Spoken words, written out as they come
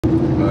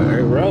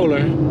They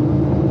rolling.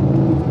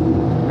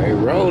 They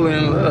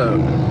rolling. Look.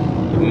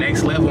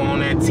 Next level on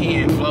that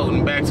 10,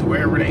 floating back to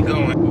wherever they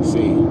going. Let's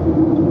see.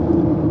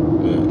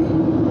 Look.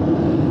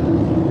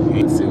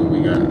 Let's see what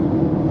we got.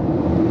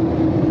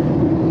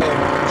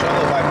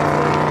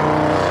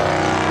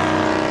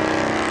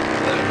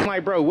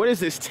 Like, bro, what is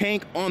this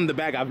tank on the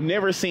back? I've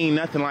never seen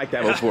nothing like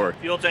that before.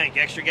 Fuel tank,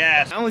 extra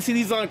gas. I only see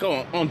these on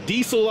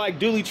diesel like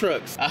dually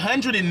trucks.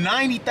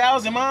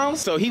 190,000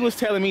 miles. So he was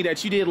telling me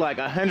that you did like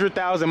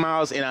 100,000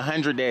 miles in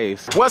 100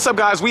 days. What's up,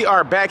 guys? We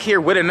are back here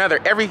with another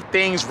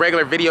Everything's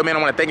Regular video, man.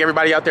 I want to thank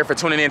everybody out there for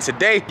tuning in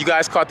today. You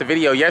guys caught the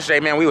video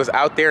yesterday, man. We was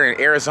out there in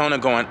Arizona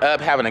going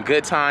up, having a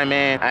good time,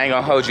 man. I ain't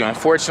gonna hold you.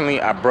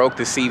 Unfortunately, I broke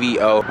the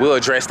CVO. We'll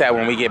address that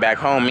when we get back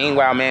home.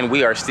 Meanwhile, man,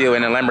 we are still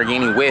in a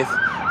Lamborghini with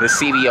the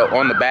CVO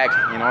on the back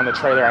and on the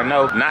trailer. I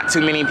know not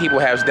too many people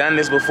have done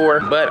this before,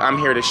 but I'm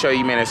here to show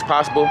you, man, it's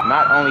possible.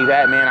 Not only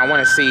that, man, I want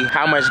to see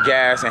how much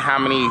gas and how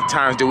many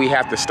times do we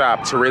have to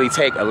stop to really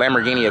take a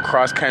Lamborghini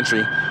across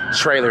country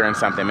trailer and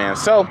something, man.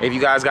 So if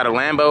you guys got a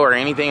Lambo or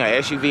anything, a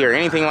SUV or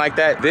anything like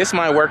that, this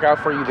might work out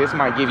for you. This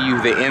might give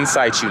you the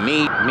insights you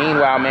need.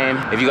 Meanwhile,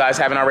 man, if you guys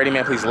haven't already,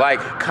 man, please like,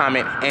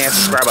 comment, and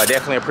subscribe. I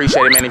definitely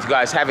appreciate it, man. If you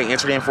guys haven't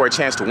entered in for a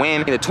chance to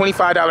win, the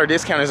 $25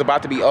 discount is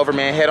about to be over,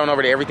 man. Head on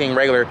over to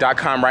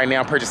everythingregular.com right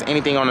now. Purchase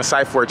anything on the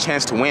site for a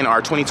chance to win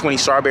our 2020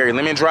 Strawberry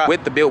Lemon Drop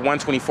with the built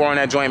 124 on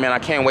that joint, man. I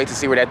can't wait to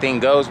see where that thing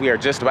goes. We are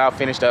just about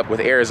finished up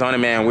with Arizona,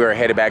 man. We are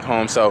headed back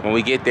home. So when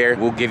we get there,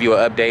 we'll give you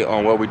an update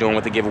on what we're doing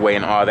with the giveaway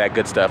and all that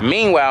good stuff.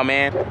 Meanwhile,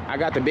 man, I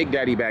got the Big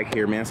Daddy back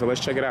here, man. So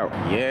let's check it out.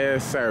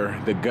 Yes, sir.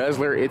 The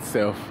Guzzler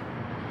itself.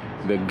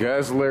 The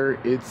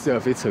Guzzler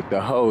itself. It took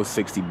the whole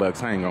 60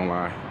 bucks. I ain't gonna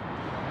lie.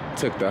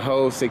 Took the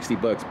whole 60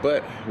 bucks.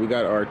 But we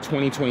got our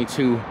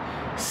 2022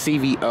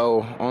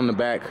 CVO on the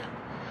back.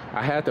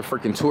 I had the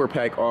freaking tour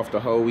pack off the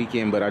whole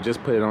weekend, but I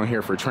just put it on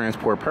here for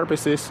transport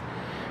purposes.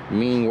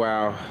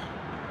 Meanwhile,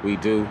 we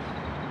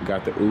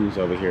got the ooze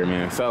over here,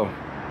 man. So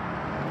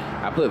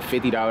I put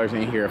 $50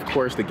 in here. Of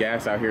course, the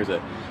gas out here is a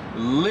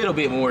little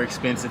bit more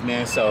expensive,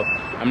 man. So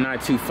I'm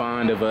not too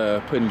fond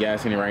of putting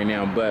gas in it right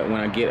now. But when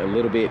I get a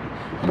little bit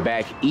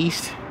back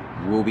east,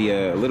 we'll be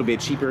a little bit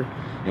cheaper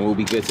and we'll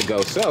be good to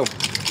go. So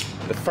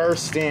the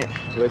first stint,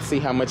 let's see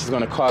how much it's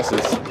gonna cost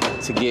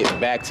us to get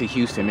back to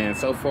Houston, man.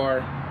 So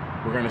far,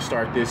 we're gonna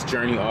start this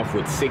journey off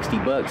with 60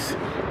 bucks.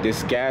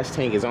 This gas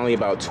tank is only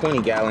about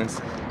 20 gallons.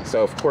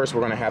 So of course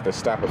we're gonna have to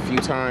stop a few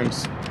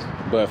times.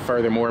 But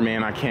furthermore,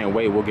 man, I can't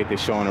wait. We'll get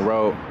this show on the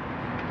road.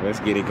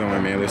 Let's get it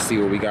going, man. Let's see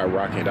what we got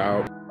rocking,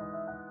 dog.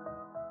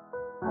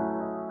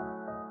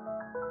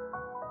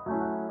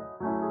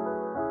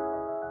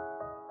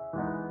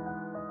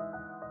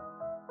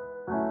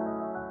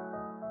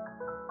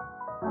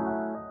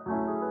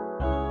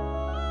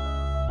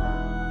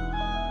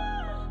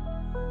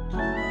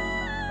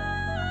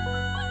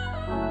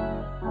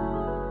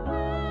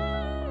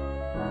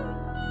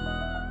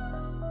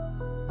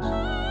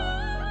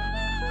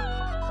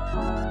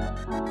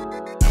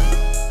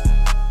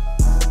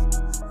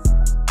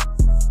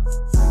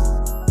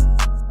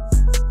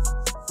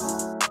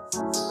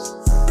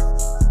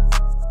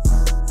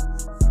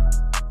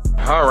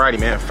 Alrighty,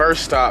 man,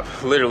 first stop,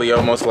 literally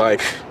almost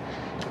like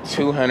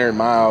 200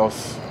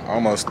 miles,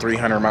 almost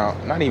 300 miles,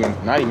 not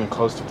even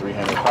close to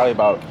 300, probably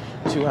about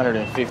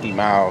 250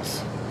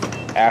 miles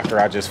after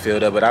I just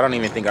filled up. But I don't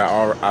even think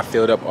I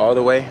filled up all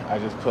the way. I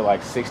just put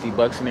like 60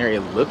 bucks in there.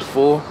 It looked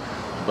full,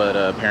 but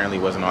apparently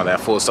wasn't all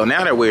that full. So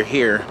now that we're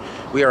here,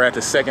 we are at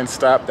the second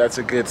stop. That's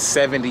a good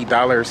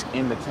 $70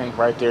 in the tank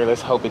right there.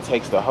 Let's hope it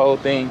takes the whole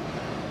thing.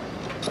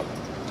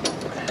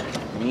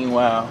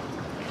 Meanwhile,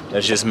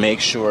 let's just make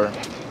sure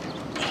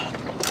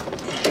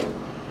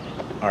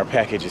our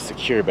package is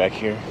secure back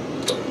here.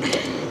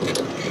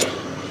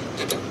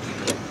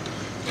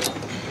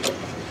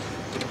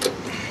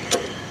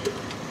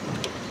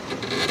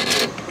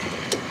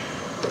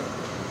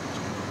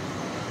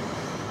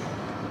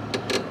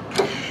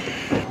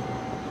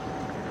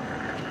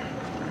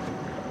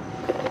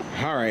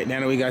 All right,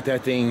 now that we got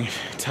that thing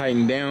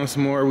tightened down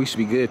some more, we should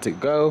be good to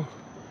go.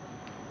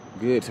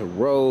 Good to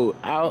roll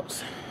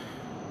out.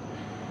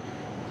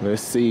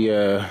 Let's see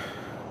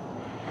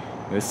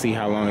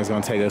how long it's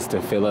gonna take us to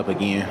fill up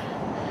again.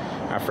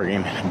 I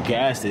freaking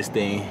gassed this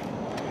thing.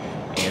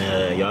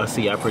 And y'all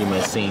see, I pretty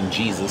much seen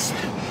Jesus.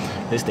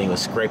 This thing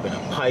was scraping the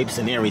pipes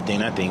and everything.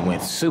 That thing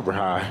went super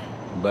high.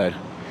 But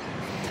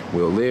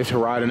we'll live to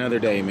ride another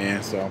day,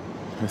 man. So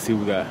let's see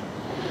what we got.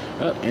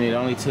 Oh, and it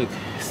only took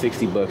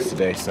 60 bucks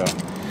today. So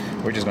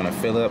we're just gonna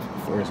fill up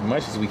for as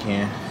much as we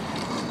can.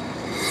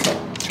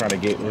 Try to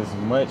get as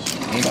much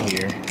in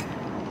here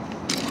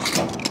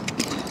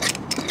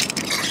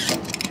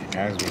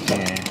as we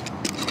can.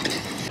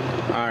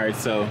 All right,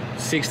 so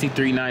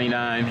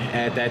 $63.99.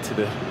 Add that to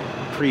the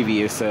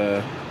previous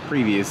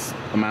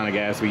amount of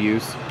gas we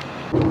used.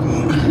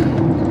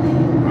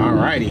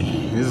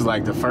 Alrighty, this is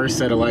like the first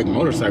set of like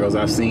motorcycles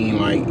I've seen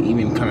like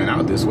even coming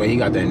out this way. He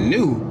got that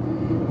new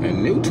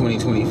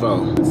 2024.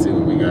 Let's see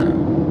what we got.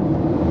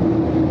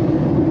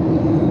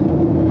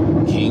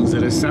 Kings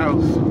Kings of the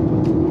South.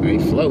 They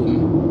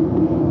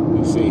floating.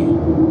 Let's see.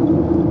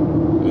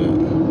 Yeah.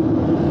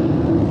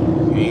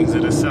 Kings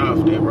of the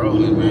South, they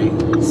rolling, man.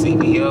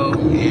 CVO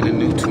and the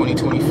new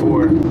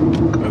 2024.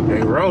 Look,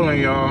 they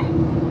rolling, y'all.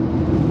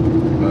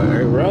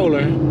 They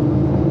rolling.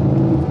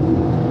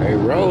 They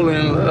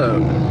rolling,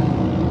 look.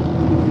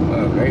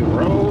 Look, they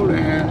rolling.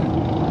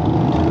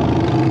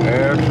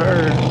 Yes,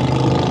 sir.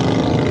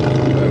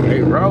 Look,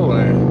 they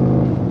rolling.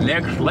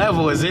 Next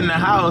level is in the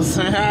house.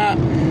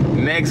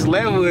 Next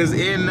level is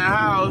in the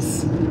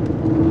house.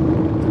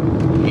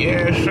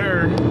 Yes,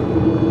 sir.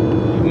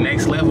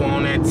 Next level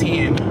on that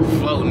 10,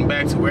 floating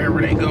back to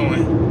wherever they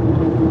going.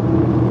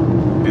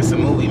 It's a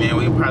movie, man.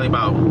 We're probably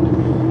about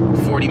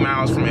 40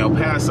 miles from El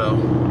Paso.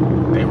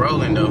 They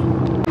rolling though.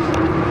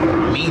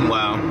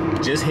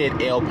 Meanwhile, just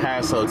hit El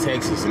Paso,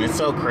 Texas, and it's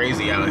so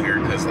crazy out here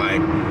because,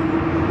 like,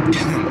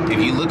 if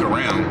you look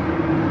around,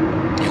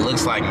 it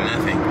looks like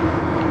nothing.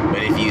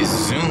 But if you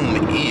zoom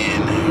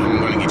in, I'm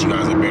gonna get you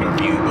guys a better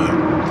view, but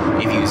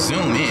if you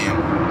zoom in,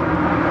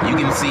 you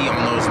can see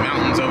on those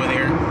mountains over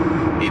there,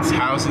 it's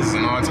houses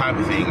and all type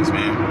of things,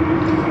 man.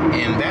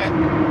 And that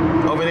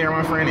over there,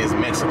 my friend, is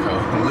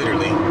Mexico,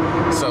 literally.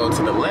 So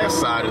to the left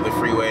side of the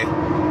freeway,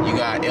 you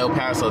got El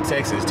Paso,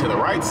 Texas. To the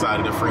right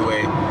side of the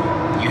freeway,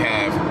 you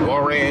have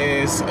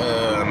Juarez,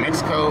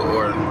 Mexico,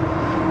 or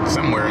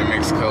somewhere in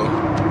Mexico.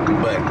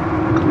 But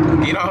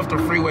get off the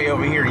freeway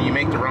over here and you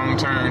make the wrong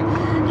turn,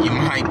 you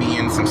might be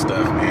in some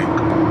stuff,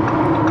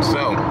 man.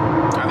 So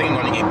I think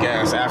I'm gonna get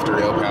gas after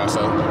El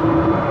Paso.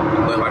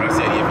 But like I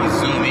said, if you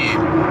zoom in,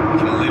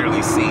 you can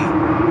literally see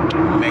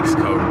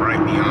Mexico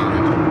right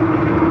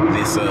beyond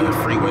this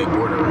freeway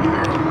border right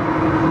here.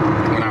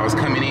 When I was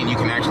coming in, you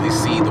can actually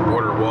see the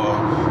border wall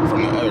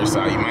from the other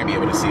side. You might be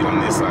able to see it on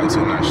this side too,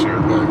 I'm not sure,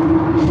 but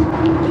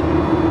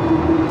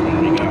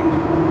there we go.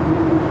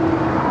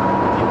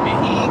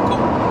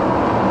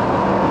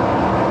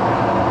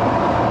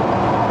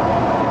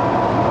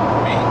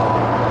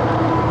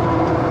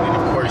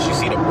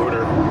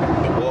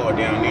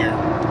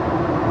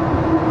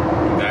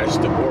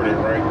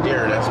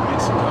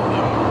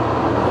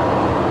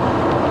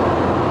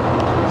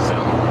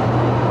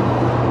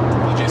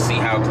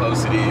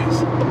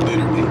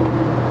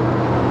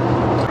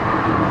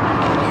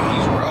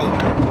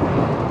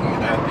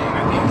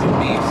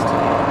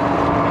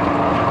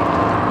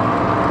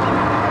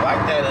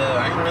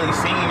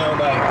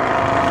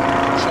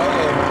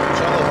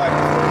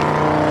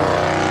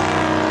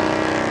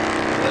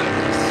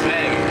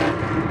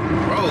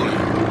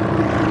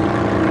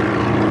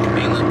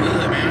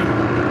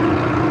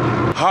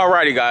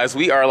 Alrighty guys,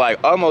 we are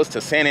like almost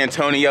to San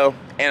Antonio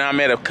and I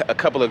met a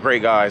couple of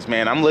great guys,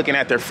 man. I'm looking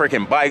at their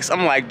freaking bikes.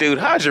 I'm like, dude,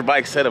 how's your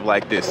bike set up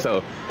like this?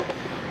 So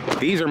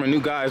these are my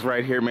new guys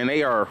right here, man.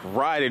 They are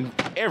riding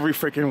every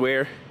freaking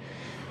where.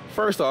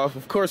 First off,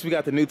 of course, we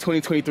got the new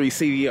 2023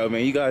 CVO,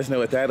 man. You guys know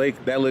what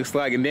that looks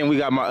like. And then we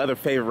got my other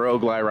favorite road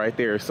glide right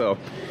there. So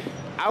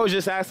I was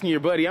just asking your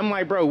buddy, I'm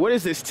like, bro, what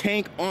is this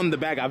tank on the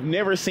back? I've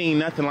never seen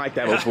nothing like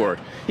that before.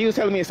 He was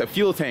telling me it's a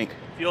fuel tank.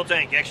 Fuel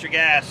tank, extra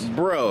gas.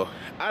 Bro,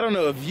 I don't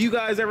know if you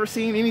guys ever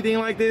seen anything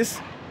like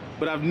this,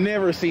 but I've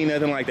never seen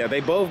nothing like that.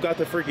 They both got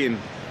the freaking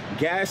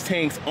gas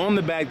tanks on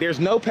the back. There's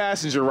no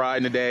passenger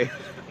riding today.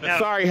 No.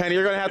 Sorry, honey,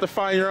 you're gonna have to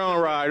find your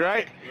own ride,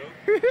 right?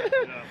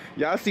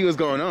 Y'all see what's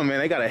going on, man.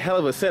 They got a hell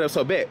of a setup.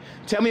 So, Bet,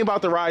 tell me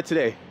about the ride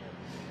today.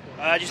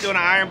 Just doing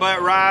an iron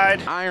butt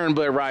ride. Iron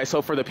butt ride.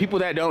 So for the people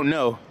that don't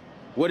know,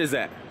 what is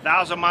that?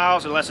 1,000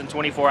 miles in less than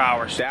 24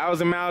 hours.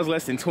 1,000 miles,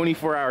 less than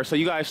 24 hours. So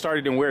you guys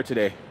started in where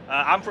today?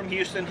 I'm from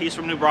Houston. He's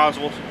from New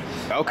Braunfels.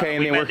 Okay, and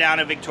we then went down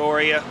to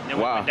Victoria. Then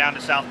we went down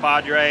to South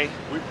Padre.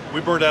 We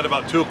burned out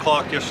about 2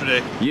 o'clock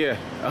yesterday. Yeah.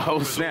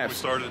 Oh, snap.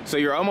 So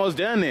you're almost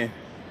done then?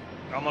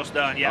 Almost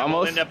done, yeah.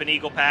 Almost. We'll end up in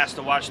Eagle Pass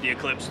to watch the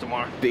eclipse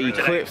tomorrow. The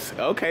eclipse?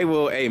 Okay,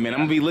 well, hey, man, I'm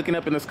going to be looking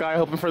up in the sky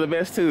hoping for the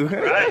best, too.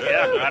 Right,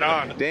 yeah, right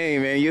on.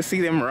 Dang, man, you'll see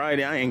them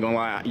riding. I ain't going to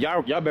lie.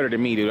 Y'all better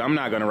than me, dude. I'm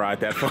not going to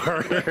ride that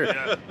far.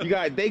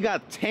 Yeah. They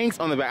got tanks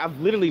on the back. I've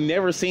literally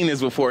never seen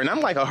this before, and I'm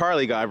like a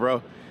Harley guy,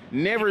 bro.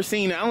 Never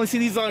seen it. I only see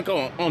these on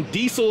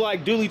diesel,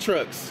 like, dually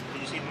trucks.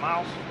 Did you see the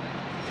miles?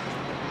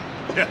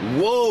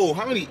 Whoa,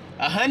 how many?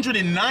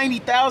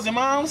 190,000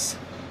 miles?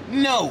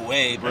 No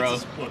way, bro.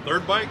 That's his,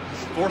 third bike?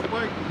 Fourth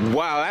bike?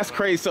 Wow, that's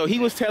crazy. So he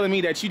was telling me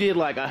that you did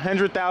like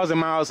 100,000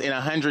 miles in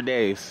 100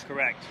 days.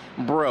 Correct.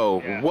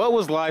 Bro, what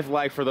was life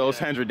like for those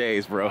 100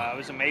 days, bro? It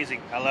was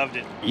amazing. I loved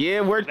it.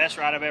 Yeah, best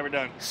ride I've ever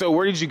done. So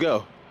where did you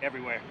go?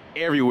 Everywhere.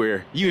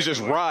 Everywhere. You was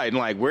just riding,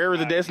 like wherever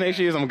the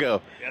destination is, I'm gonna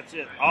go. That's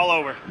it. All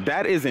over.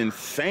 That is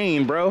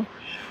insane, bro.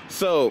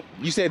 So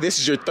you said this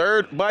is your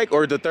third bike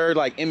or the third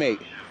like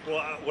M8?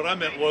 Well, what I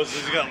meant was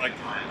he got like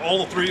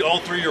all three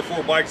or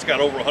four bikes got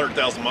over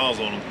 100,000 miles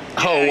on them.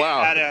 Oh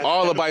wow!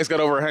 All the bikes got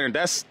over 100.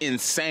 That's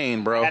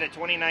insane, bro. I had a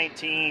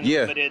 2019.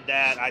 Yeah. I did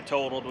that. I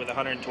totaled with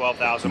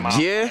 112,000 miles.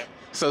 Yeah.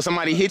 So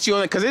somebody hit you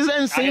on it? Because it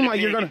doesn't seem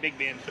like you're going to... Big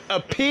Bend. A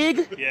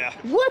pig? Yeah.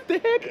 What the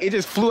heck? It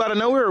just flew out of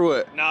nowhere or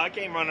what? No, it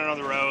came running on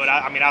the road.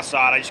 I mean, I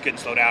saw it. I just couldn't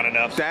slow down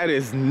enough. That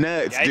is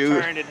nuts, yeah, dude.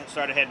 It turned and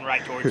started heading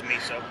right towards me.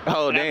 So.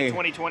 Oh, dang.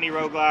 2020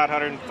 Road Glide,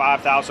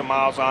 105,000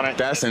 miles on it.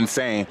 That's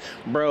insane.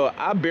 Bro,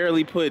 I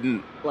barely put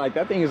in... Like,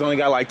 that thing has only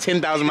got like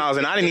 10,000 miles,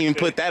 and I didn't even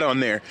put that on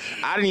there.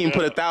 I didn't even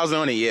put 1,000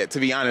 on it yet, to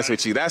be honest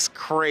with you. That's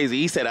crazy.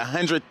 He said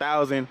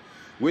 100,000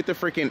 with the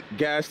freaking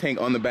gas tank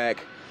on the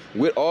back.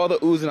 With all the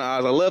oohs and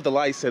ahs. I love the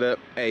light setup.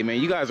 Hey, man,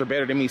 you guys are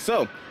better than me.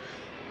 So,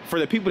 for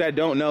the people that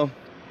don't know,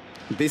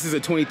 this is a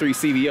 23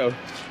 CVO.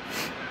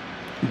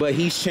 But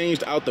he's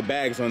changed out the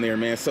bags on there,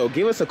 man. So,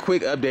 give us a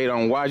quick update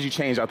on why you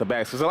changed out the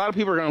bags. Because a lot of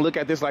people are going to look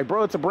at this like,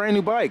 bro, it's a brand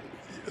new bike.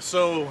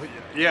 So,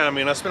 yeah, I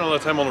mean, I spent a lot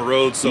of time on the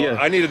road, so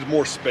yeah. I needed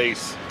more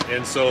space.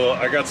 And so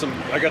I got some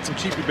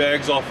cheapy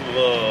bags off of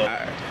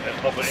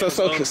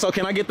So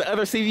can I get the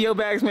other CVO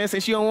bags, man,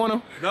 since you don't want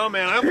them? No,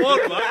 man, I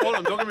want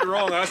them. Don't get me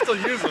wrong. I still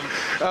use them.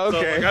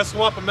 Okay. So, I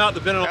swap them out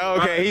depending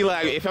on. Okay, he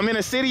like, if I'm in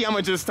a city, I'm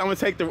gonna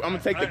take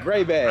the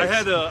gray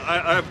bags.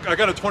 I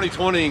got a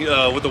 2020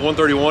 with the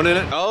 131 in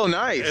it. Oh,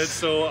 nice. And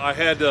so I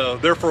had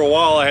there for a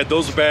while. I had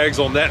those bags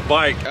on that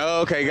bike.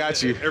 Oh, okay,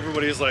 got you.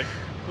 Everybody's like,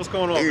 what's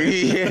going on, man?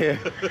 Yeah,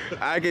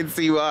 I can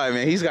see why,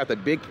 man. He's got the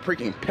big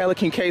freaking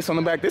Pelican case on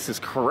the back. This is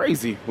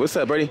crazy. What's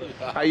up, buddy?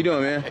 How you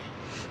doing, man?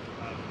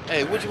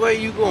 Hey, which way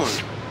you going?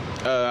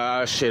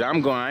 Shit,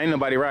 I'm going. Ain't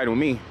nobody riding with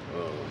me.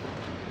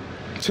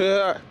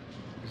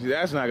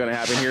 That's not gonna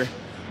happen here.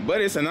 But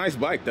it's a nice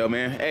bike, though,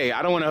 man. Hey,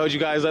 I don't want to hold you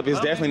guys up. It's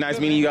definitely nice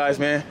meeting you guys,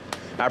 man.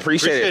 I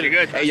appreciate it.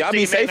 Good. Hey, y'all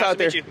be safe out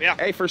there. Yeah.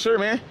 Hey, for sure,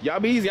 man. Y'all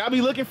be easy. I'll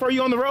be looking for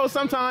you on the road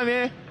sometime,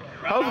 man.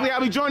 Hopefully,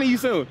 I'll be joining you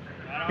soon.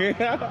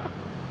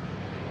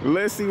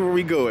 Let's see where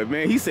we going,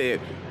 man. He said,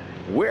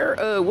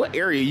 what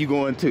area you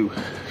going to?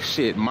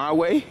 Shit, my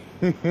way?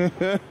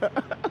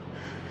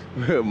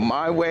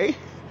 My way?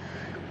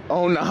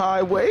 On the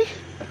highway?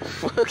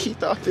 Fuck, he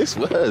thought this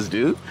was,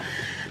 dude.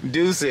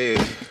 Dude said,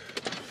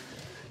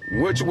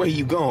 which way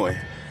you going?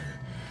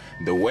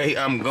 The way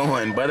I'm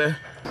going, brother.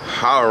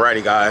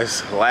 Alrighty,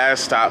 guys.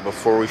 Last stop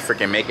before we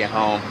freaking make it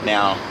home.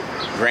 Now,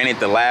 granted,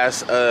 the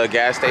last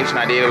gas station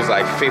I did, it was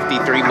like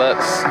 53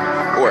 bucks.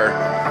 Or...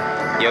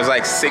 it was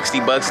like 60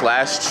 bucks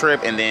last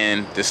trip, and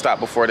then the stop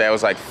before that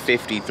was like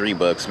 53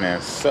 bucks,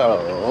 man.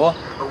 So,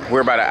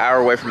 we're about an hour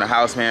away from the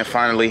house, man,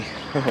 finally.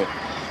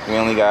 We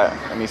only got,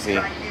 let me see.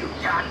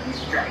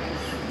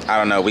 I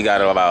don't know, we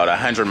got about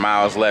 100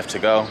 miles left to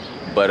go,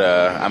 but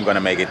I'm gonna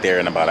make it there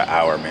in about an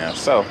hour, man.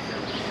 So,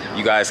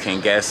 you guys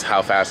can guess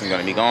how fast I'm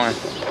gonna be going.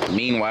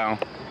 Meanwhile,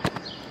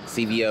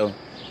 CVO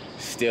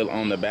still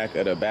on the back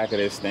of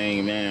this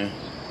thing, man.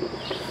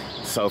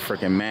 So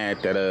freaking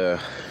mad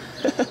that,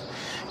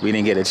 we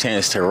didn't get a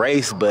chance to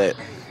race, but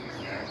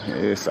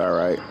it's all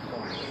right.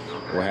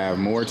 We'll have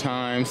more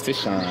times to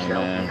shine,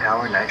 man.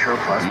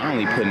 I'm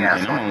only putting $40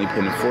 up in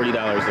this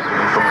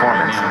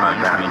right now.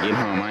 I'm trying to get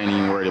home. I ain't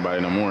even worried about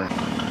it no more.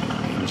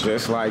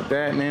 Just like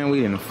that, man.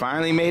 We done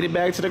finally made it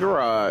back to the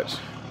garage.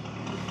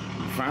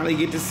 Finally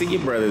get to see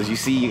your brothers. You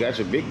see, you got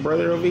your big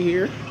brother over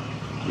here,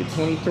 your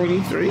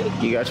 2023.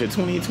 You got your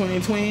 2020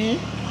 twin,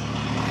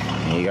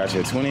 and you got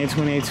your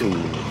 2022.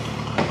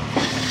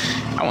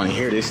 I want to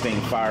hear this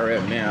thing fire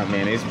up now,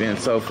 man. It's been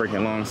so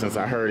freaking long since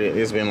I heard it.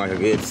 It's been like a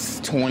good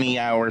 20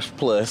 hours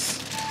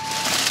plus.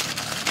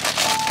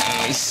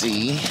 Let me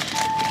see.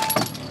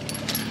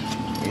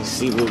 Let's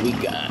see what we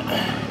got.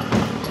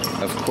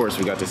 Of course,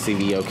 we got the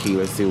CVO key.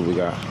 Let's see what we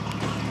got.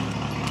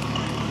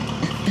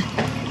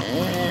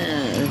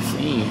 Let's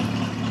see.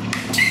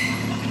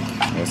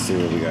 Let's see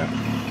what we got.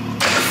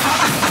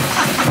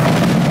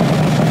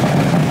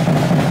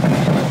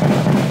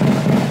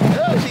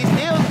 Oh, she's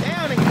still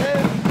down and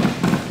good.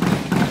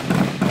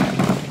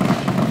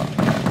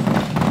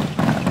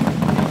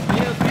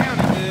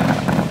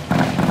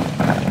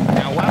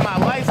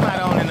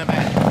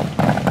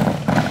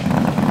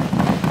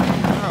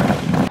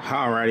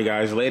 Alrighty,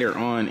 guys, later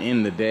on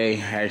in the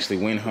day, I actually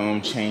went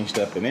home, changed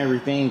up and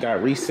everything,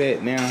 got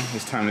reset. Now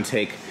it's time to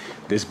take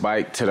this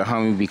bike to the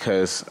homie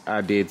because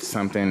I did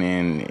something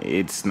and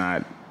it's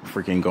not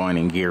freaking going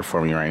in gear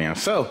for me right now.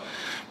 So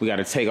we got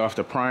to take off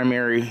the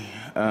primary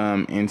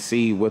and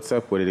see what's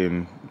up with it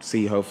and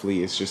see,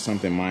 hopefully it's just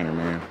something minor,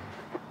 man.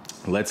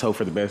 Let's hope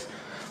for the best.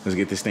 Let's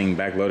get this thing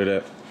back loaded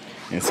up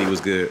and see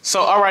what's good.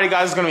 So alrighty,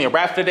 guys, it's gonna be a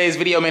wrap for today's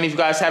video, man. If you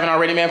guys haven't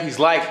already, man, please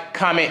like,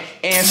 comment,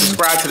 and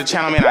subscribe to the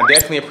channel, man. I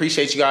definitely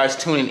appreciate you guys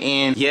tuning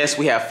in. Yes,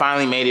 we have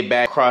finally made it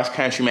back cross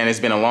country, man. It's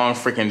been a long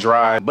freaking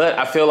drive, but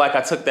I feel like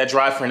I took that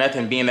drive for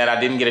nothing, being that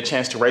I didn't get a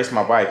chance to race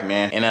my bike,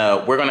 man.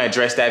 And we're gonna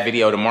address that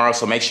video tomorrow,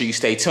 so make sure you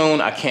stay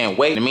tuned. I can't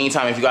wait. In the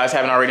meantime, if you guys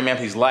haven't already, man,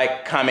 please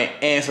like, comment,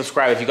 and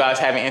subscribe. If you guys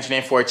haven't entered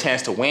in for a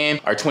chance to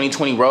win our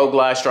 2020 Road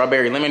Glide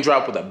Strawberry Lemon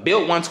Drop with a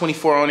built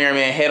 124 on there,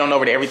 man, head on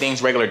over to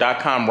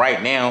everythingsregular.com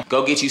right now.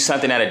 Go get you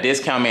something at a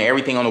discount, man.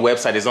 Everything on the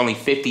website is only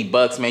 50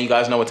 bucks, man. You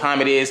guys know what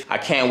time it is. I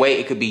can't wait.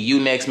 It could be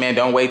you next, man.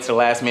 Don't wait till the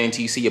last minute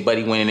until you see your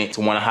buddy winning it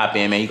to want to hop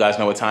in, man. You guys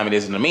know what time it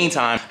is. In the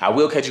meantime, I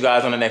will catch you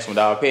guys on the next one,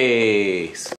 dog. Peace.